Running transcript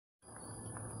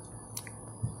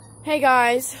Hey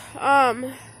guys,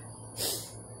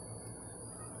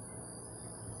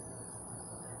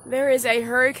 there is a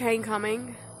hurricane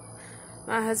coming.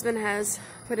 My husband has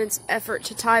put in some effort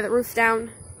to tie the roof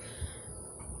down.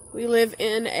 We live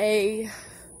in a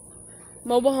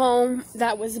mobile home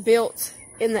that was built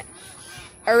in the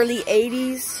early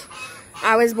 80s.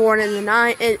 I was born in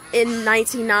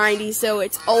 1990, so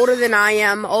it's older than I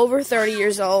am, over 30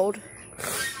 years old.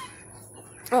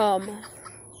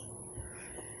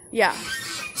 Yeah,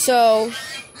 so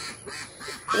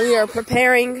we are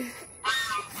preparing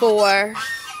for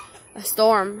a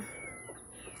storm.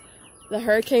 The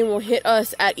hurricane will hit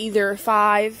us at either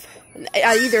 3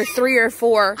 or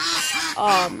 4,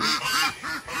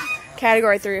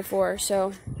 category 3 or 4.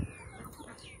 So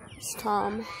it's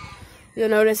Tom. You'll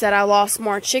notice that I lost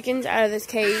more chickens out of this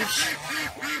cage.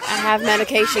 I have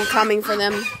medication coming for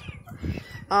them.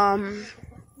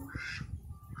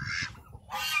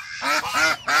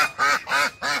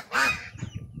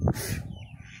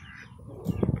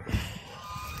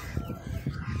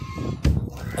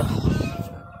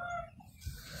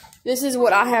 This is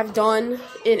what I have done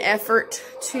in effort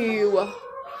to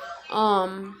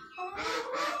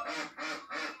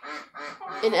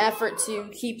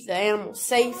keep the animals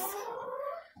safe.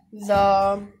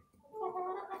 The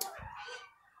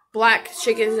black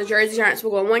chickens, the Jersey Giants,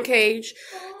 will go in one cage.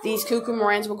 These cuckoo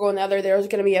Morans will go in the other. There's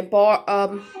going to be a board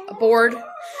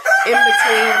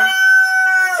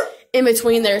in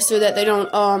between there so that they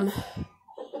don't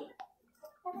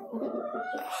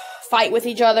fight with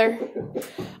each other.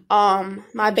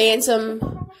 My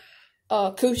bantam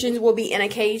coochins will be in a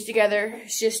cage together.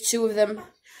 It's just 2 of them.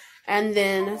 And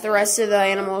then the rest of the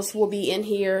animals will be in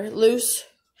here loose.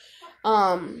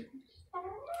 I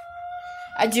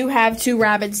do have 2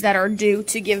 rabbits that are due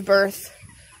to give birth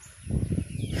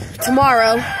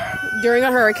tomorrow during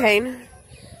a hurricane.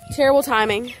 Terrible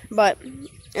timing, but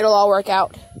it'll all work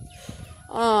out.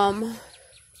 All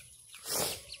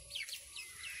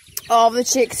the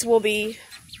chicks will be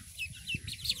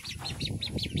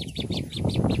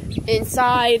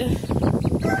inside.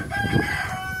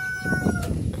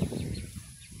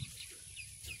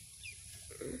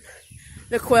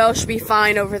 The quail should be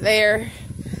fine over there.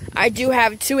 I do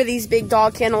have 2 of these big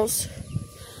dog kennels.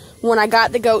 When I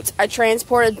got the goats, I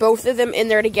transported both of them in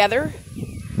there together.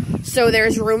 So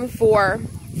there's room for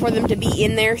them to be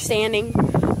in there standing.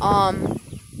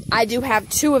 I do have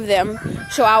 2 of them,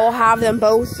 so I will have them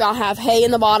both. I'll have hay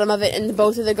in the bottom of it, and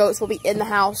both of the goats will be in the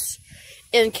house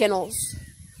in kennels.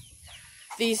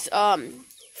 These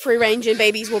free-ranging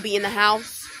babies will be in the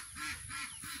house.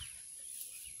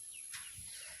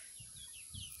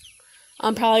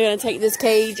 I'm probably going to take this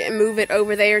cage and move it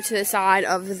over there to the side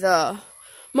of the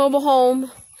mobile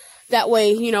home. That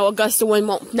way, you know, a gust of wind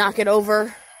won't knock it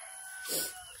over.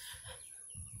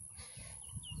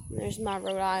 There's my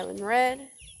Rhode Island Red.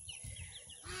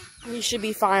 He should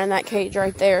be fine in that cage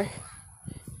right there.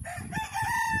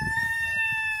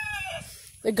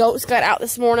 The goats got out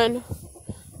this morning.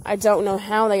 I don't know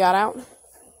how they got out.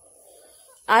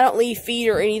 I don't leave feed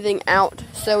or anything out,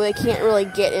 so they can't really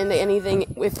get into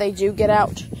anything if they do get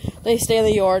out. They stay in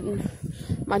the yard, and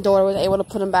my daughter was able to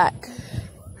put them back.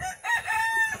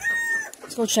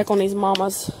 Let's go check on these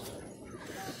mamas.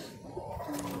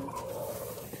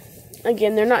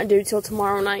 Again, they're not due till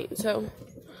tomorrow night, so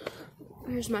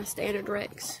here's my standard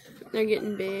Rex. They're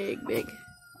getting big, big.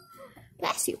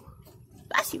 Bless you.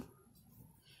 Bless you.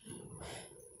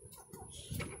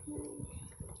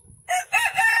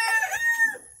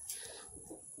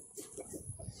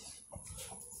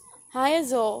 Hi,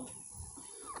 Azul.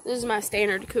 This is my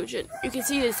standard Coochie. You can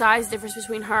see the size difference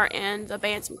between her and the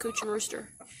Bantam Coochie Rooster.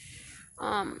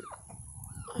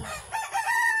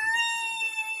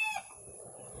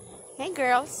 Hey,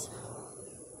 girls.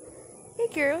 Hey,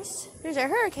 girls. There's a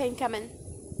hurricane coming.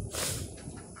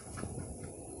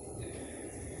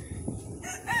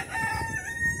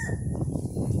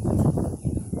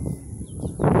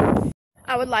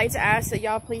 I would like to ask that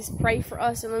y'all please pray for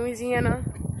us in Louisiana.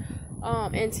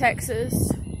 In Texas.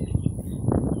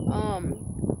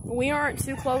 We aren't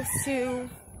too close to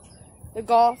the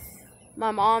Gulf.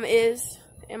 My mom is,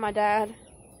 and my dad.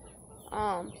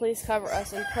 Please cover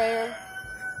us in prayer.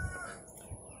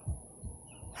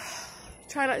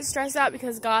 Try not to stress out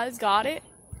because God's got it.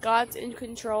 God's in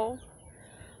control.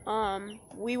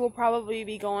 We will probably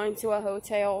be going to a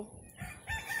hotel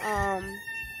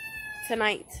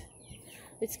tonight.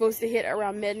 It's supposed to hit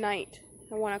around midnight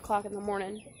or 1 o'clock in the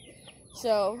morning.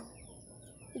 So,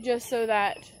 just so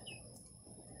that,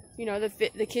 you know,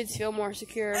 the kids feel more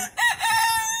secure,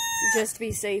 just to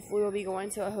be safe, we will be going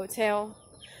to a hotel.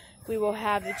 We will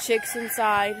have the chicks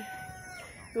inside.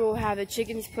 We will have the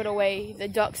chickens put away. The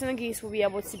ducks and the geese will be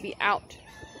able to be out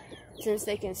since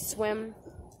they can swim.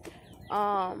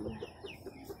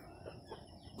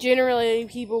 Generally,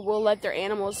 people will let their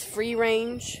animals free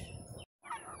range.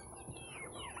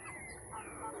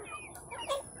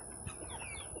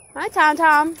 Hi, Tom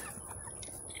Tom.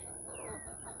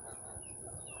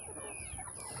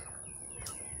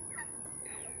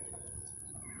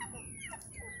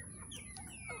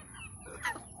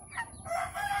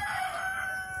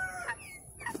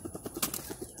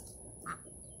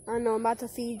 I know, I'm about to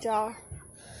feed y'all.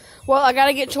 Well, I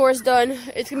gotta get chores done.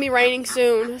 It's gonna be raining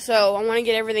soon, so I want to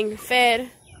get everything fed,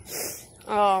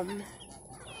 and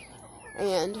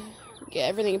get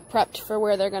everything prepped for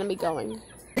where they're gonna be going.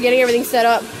 We're getting everything set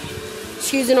up.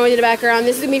 Excuse the noise in the background.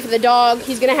 This is gonna be for the dog.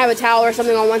 He's gonna have a towel or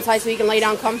something on one side so he can lay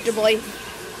down comfortably.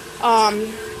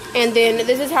 And then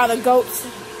this is how the goats'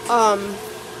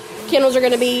 kennels are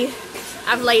gonna be.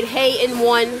 I've laid hay in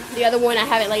one. The other one I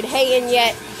haven't laid hay in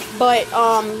yet. But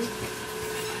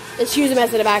excuse the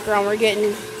mess in the background. We're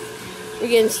getting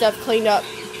stuff cleaned up.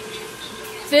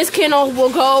 This kennel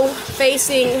will go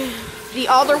facing the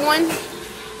other one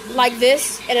like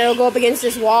this, and it'll go up against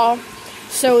this wall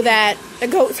so that the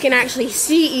goats can actually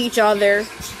see each other.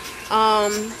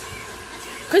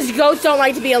 Because goats don't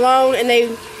like to be alone,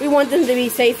 and we want them to be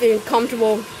safe and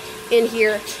comfortable in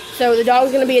here. So the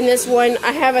dog's gonna be in this one.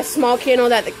 I have a small kennel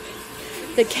that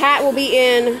the cat will be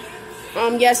in.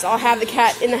 Yes, I'll have the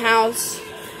cat in the house,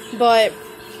 and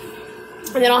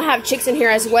then I'll have chicks in here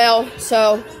as well.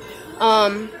 So,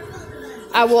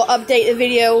 I will update the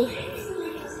video,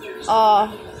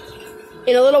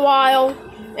 in a little while,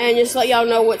 and just let y'all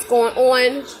know what's going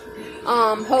on.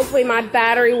 Hopefully my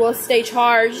battery will stay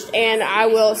charged, and I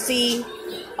will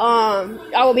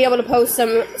be able to post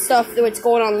some stuff that's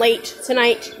going on late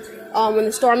tonight, when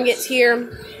the storm gets here.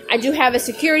 I do have a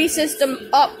security system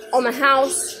up on the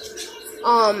house.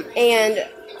 And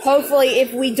hopefully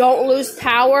if we don't lose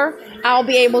power, I'll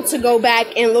be able to go back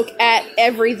and look at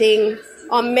everything.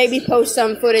 Maybe post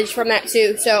some footage from that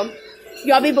too. So,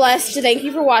 y'all be blessed. Thank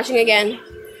you for watching again.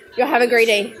 Y'all have a great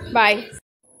day. Bye.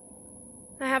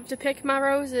 I have to pick my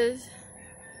roses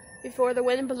before the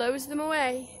wind blows them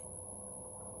away.